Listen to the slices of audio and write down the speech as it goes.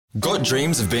Got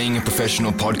dreams of being a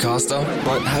professional podcaster,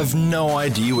 but have no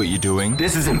idea what you're doing?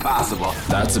 This is impossible.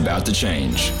 That's about to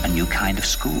change. A new kind of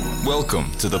school. Welcome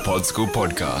to the Pod School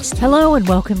Podcast. Hello and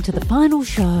welcome to the final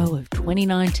show of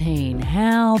 2019.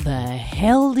 How the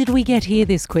hell did we get here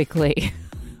this quickly?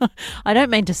 I don't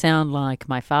mean to sound like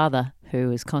my father,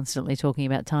 who is constantly talking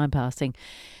about time passing,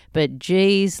 but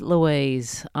geez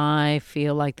Louise, I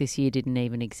feel like this year didn't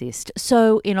even exist.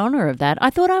 So in honour of that, I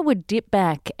thought I would dip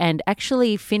back and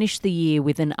actually finish the year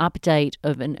with an update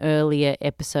of an earlier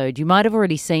episode. You might have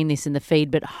already seen this in the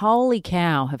feed, but holy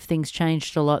cow, have things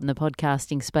changed a lot in the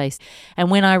podcasting space. And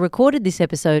when I recorded this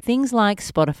episode, things like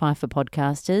Spotify for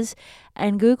podcasters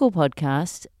and Google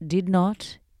Podcasts did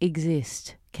not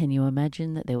exist. Can you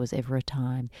imagine that there was ever a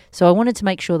time? So I wanted to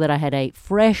make sure that I had a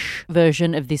fresh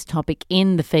version of this topic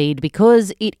in the feed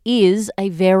because it is a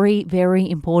very, very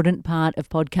important part of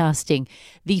podcasting.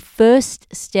 The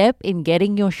first step in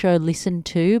getting your show listened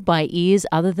to by ears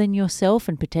other than yourself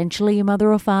and potentially your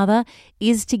mother or father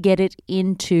is to get it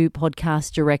into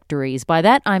podcast directories. By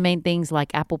that, I mean things like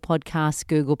Apple Podcasts,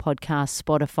 Google Podcasts,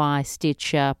 Spotify,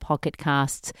 Stitcher, Pocket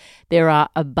Casts. There are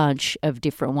a bunch of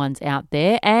different ones out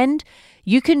there, and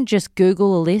you can just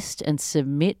Google a list and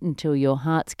submit until your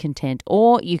heart's content,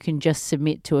 or you can just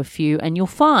submit to a few and you'll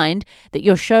find that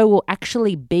your show will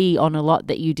actually be on a lot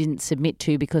that you didn't submit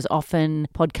to because often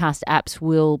podcast apps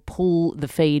will pull the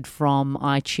feed from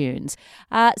iTunes.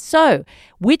 So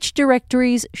which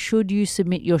directories should you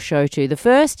submit your show to? The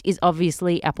first is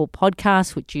obviously Apple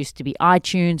Podcasts, which used to be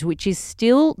iTunes, which is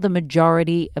still the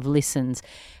majority of listens.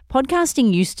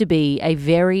 Podcasting used to be a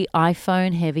very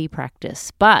iPhone-heavy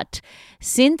practice, but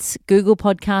since Google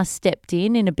Podcasts stepped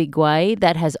in a big way,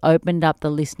 that has opened up the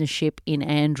listenership in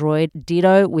Android.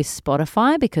 Ditto with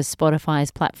Spotify because Spotify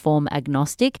is platform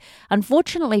agnostic.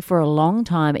 Unfortunately, for a long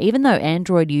time, even though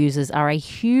Android users are a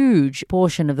huge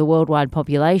portion of the worldwide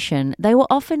population, they were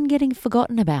often getting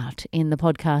forgotten about in the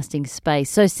podcasting space.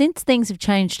 So since things have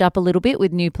changed up a little bit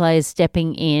with new players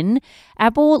stepping in,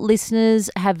 Apple listeners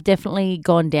have definitely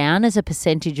gone down as a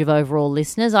percentage of overall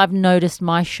listeners. I've noticed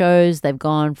my shows, they've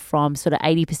gone from sort of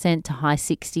 80% to high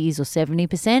 60s or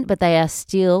 70%, but they are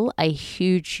still a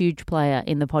huge player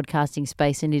in the podcasting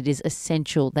space, and it is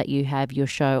essential that you have your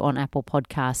show on Apple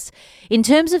Podcasts. In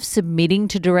terms of submitting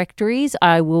to directories,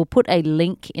 I will put a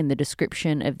link in the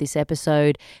description of this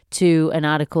episode to an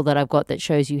article that I've got that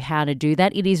shows you how to do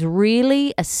that. It is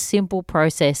really a simple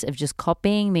process of just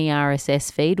copying the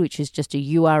RSS feed, which is just a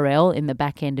URL in the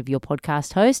back end of your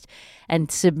podcast host,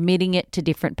 and submitting it to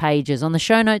different pages. On the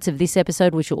show notes of this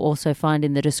episode, which you'll also find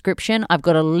in the description, I've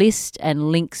got a list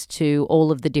and links to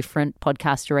all of the different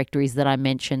podcast directories that I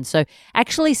mentioned. So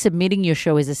actually submitting your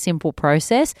show is a simple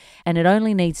process, and it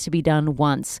only needs to be done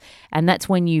once. And that's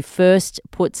when you first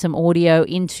put some audio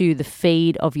into the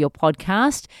feed of your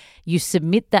podcast. You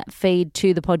submit that feed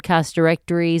to the podcast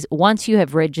directories. Once you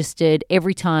have registered,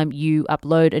 every time you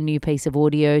upload a new piece of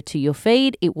audio to your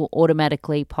feed, it will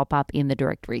automatically pop up in the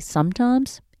directory.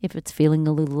 Sometimes, if it's feeling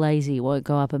a little lazy, it won't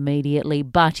go up immediately,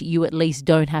 but you at least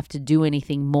don't have to do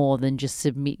anything more than just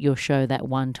submit your show that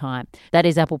one time. That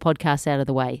is Apple Podcasts out of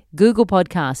the way. Google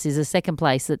Podcasts is a second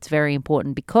place that's very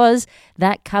important because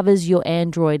that covers your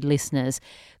Android listeners.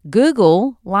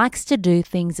 Google likes to do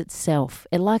things itself.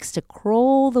 It likes to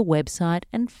crawl the website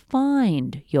and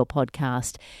find your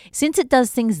podcast. Since it does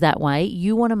things that way,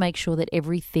 you want to make sure that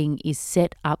everything is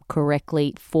set up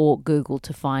correctly for Google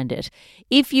to find it.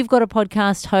 If you've got a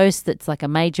podcast host that's like a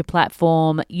major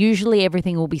platform, usually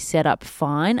everything will be set up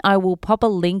fine. I will pop a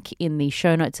link in the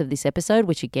show notes of this episode,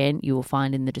 which again, you will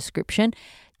find in the description,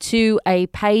 to a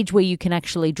page where you can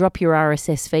actually drop your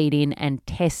RSS feed in and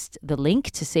test the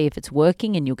link to see if it's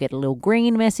working, and you'll get a little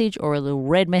green message or a little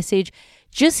red message.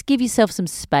 Just give yourself some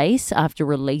space after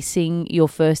releasing your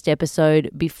first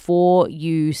episode before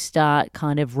you start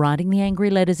kind of writing the angry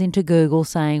letters into Google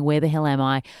saying, where the hell am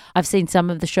I? I've seen some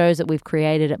of the shows that we've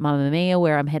created at Mamamia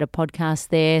where I'm head of podcasts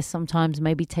there, sometimes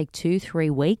maybe take 2-3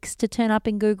 weeks to turn up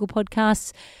in Google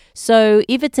Podcasts. So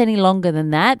if it's any longer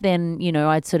than that, then,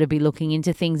 I'd sort of be looking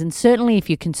into things. And certainly if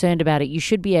you're concerned about it, you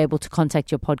should be able to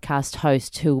contact your podcast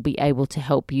host who will be able to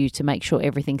help you to make sure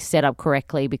everything's set up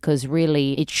correctly, because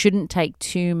really it shouldn't take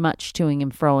too much toing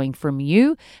and froing from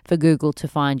you for Google to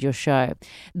find your show.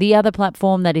 The other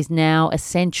platform that is now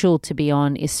essential to be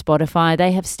on is Spotify.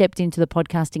 They have stepped into the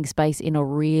podcasting space in a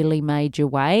really major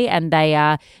way, and they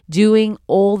are doing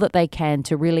all that they can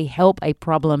to really help a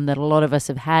problem that a lot of us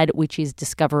have had, which is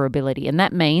discoverability. And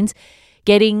that means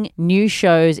getting new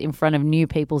shows in front of new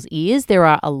people's ears. There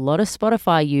are a lot of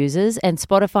Spotify users, and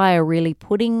Spotify are really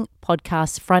putting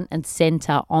podcasts front and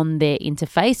center on their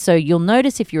interface. So you'll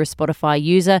notice if you're a Spotify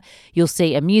user, you'll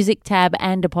see a music tab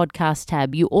and a podcast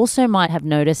tab. You also might have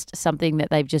noticed something that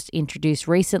they've just introduced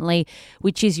recently,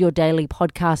 which is your daily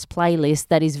podcast playlist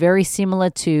that is very similar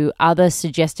to other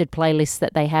suggested playlists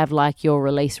that they have, like your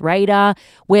Release Radar,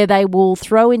 where they will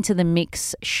throw into the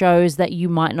mix shows that you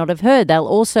might not have heard. They'll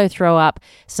also throw up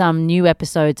some new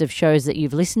episodes of shows that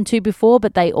you've listened to before,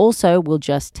 but they also will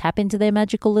just tap into their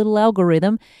magical little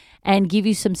algorithm and give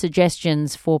you some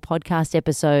suggestions for podcast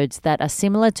episodes that are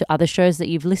similar to other shows that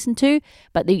you've listened to,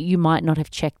 but that you might not have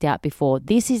checked out before.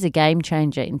 This is a game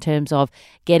changer in terms of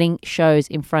getting shows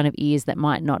in front of ears that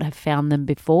might not have found them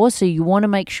before. So you want to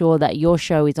make sure that your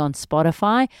show is on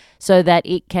Spotify so that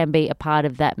it can be a part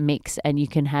of that mix and you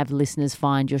can have listeners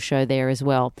find your show there as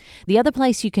well. The other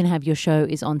place you can have your show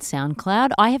is on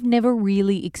SoundCloud. I have never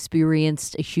really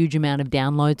experienced a huge amount of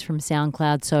downloads from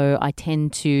SoundCloud, so I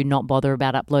tend to not bother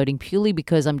about uploading purely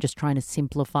because I'm just trying to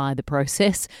simplify the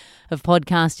process of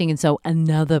podcasting. And so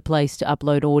another place to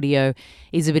upload audio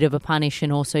is a bit of a punish.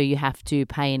 And also you have to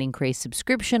pay an increased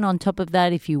subscription on top of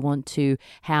that if you want to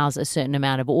house a certain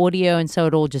amount of audio. And so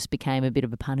it all just became a bit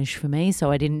of a punish for me.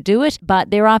 So I didn't do it.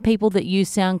 But there are people that use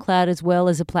SoundCloud as well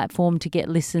as a platform to get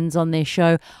listens on their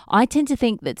show. I tend to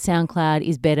think that SoundCloud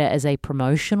is better as a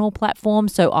promotional platform.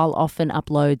 So I'll often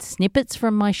upload snippets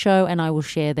from my show and I will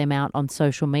share them out on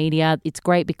social media. It's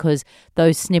great because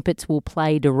those snippets will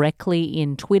play directly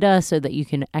in Twitter so that you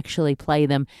can actually play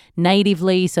them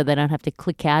natively so they don't have to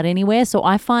click out anywhere. So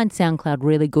I find SoundCloud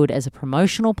really good as a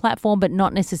promotional platform, but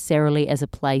not necessarily as a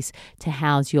place to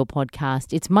house your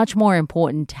podcast. It's much more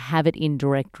important to have it in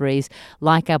directories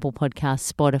like Apple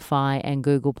Podcasts, Spotify, and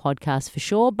Google Podcasts for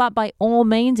sure. But by all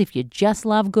means, if you just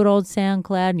love good old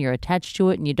SoundCloud and you're attached to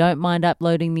it and you don't mind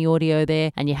uploading the audio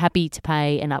there and you're happy to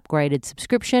pay an upgraded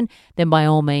subscription, then by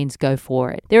all means go for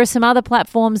it. There are some other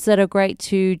platforms that are great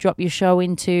to drop your show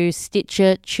into: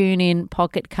 Stitcher, TuneIn,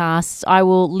 Pocket Casts. I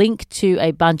will link to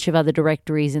a bunch of other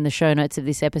directories in the show notes of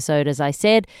this episode, as I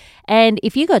said. And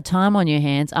if you got time on your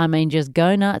hands, I mean, just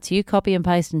go nuts. You copy and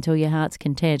paste until your heart's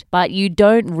content. But you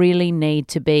don't really need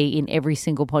to be in every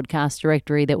single podcast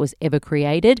directory that was ever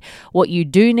created. What you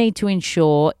do need to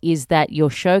ensure is that your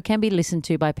show can be listened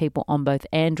to by people on both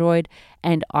Android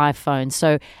and iPhone.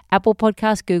 So Apple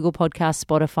Podcasts, Google Podcasts,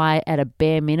 Spotify at a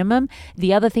bare minimum.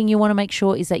 The other thing you want to make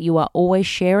sure is that you are always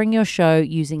sharing your show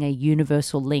using a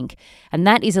universal link. And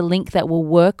that is a link that will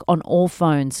work on all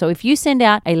phones. So if you send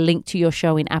out a link to your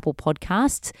show in Apple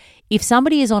Podcasts, if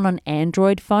somebody is on an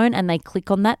Android phone and they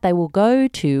click on that, they will go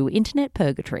to Internet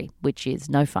Purgatory, which is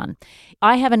no fun.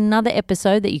 I have another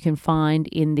episode that you can find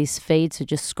in this feed, so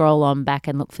just scroll on back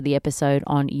and look for the episode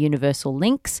on universal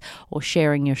links or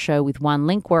sharing your show with one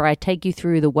link, where I take you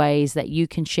through the ways that you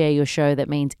can share your show that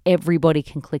means everybody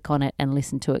can click on it and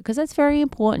listen to it, because that's very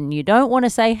important. You don't want to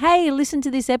say, hey, listen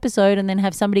to this episode, and then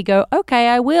have somebody go, okay,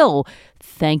 I will.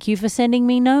 Thank you for sending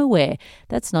me nowhere.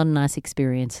 That's not a nice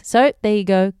experience. So there you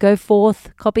go. Go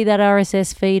forth, copy that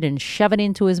RSS feed and shove it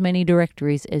into as many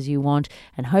directories as you want.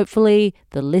 And hopefully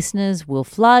the listeners will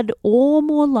flood, or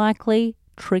more likely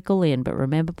trickle in. But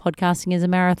remember, podcasting is a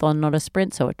marathon, not a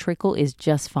sprint, so a trickle is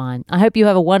just fine. I hope you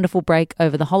have a wonderful break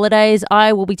over the holidays.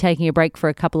 I will be taking a break for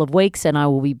a couple of weeks, and I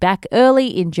will be back early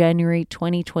in January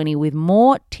 2020 with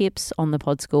more tips on the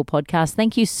Podschool podcast.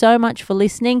 Thank you so much for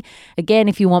listening. Again,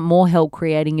 if you want more help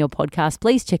creating your podcast,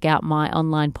 please check out my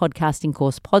online podcasting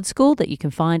course, Podschool, that you can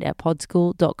find at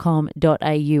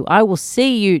podschool.com.au. I will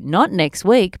see you not next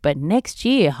week, but next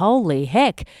year. Holy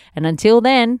heck. And until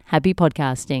then, happy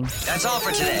podcasting. That's all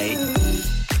for today.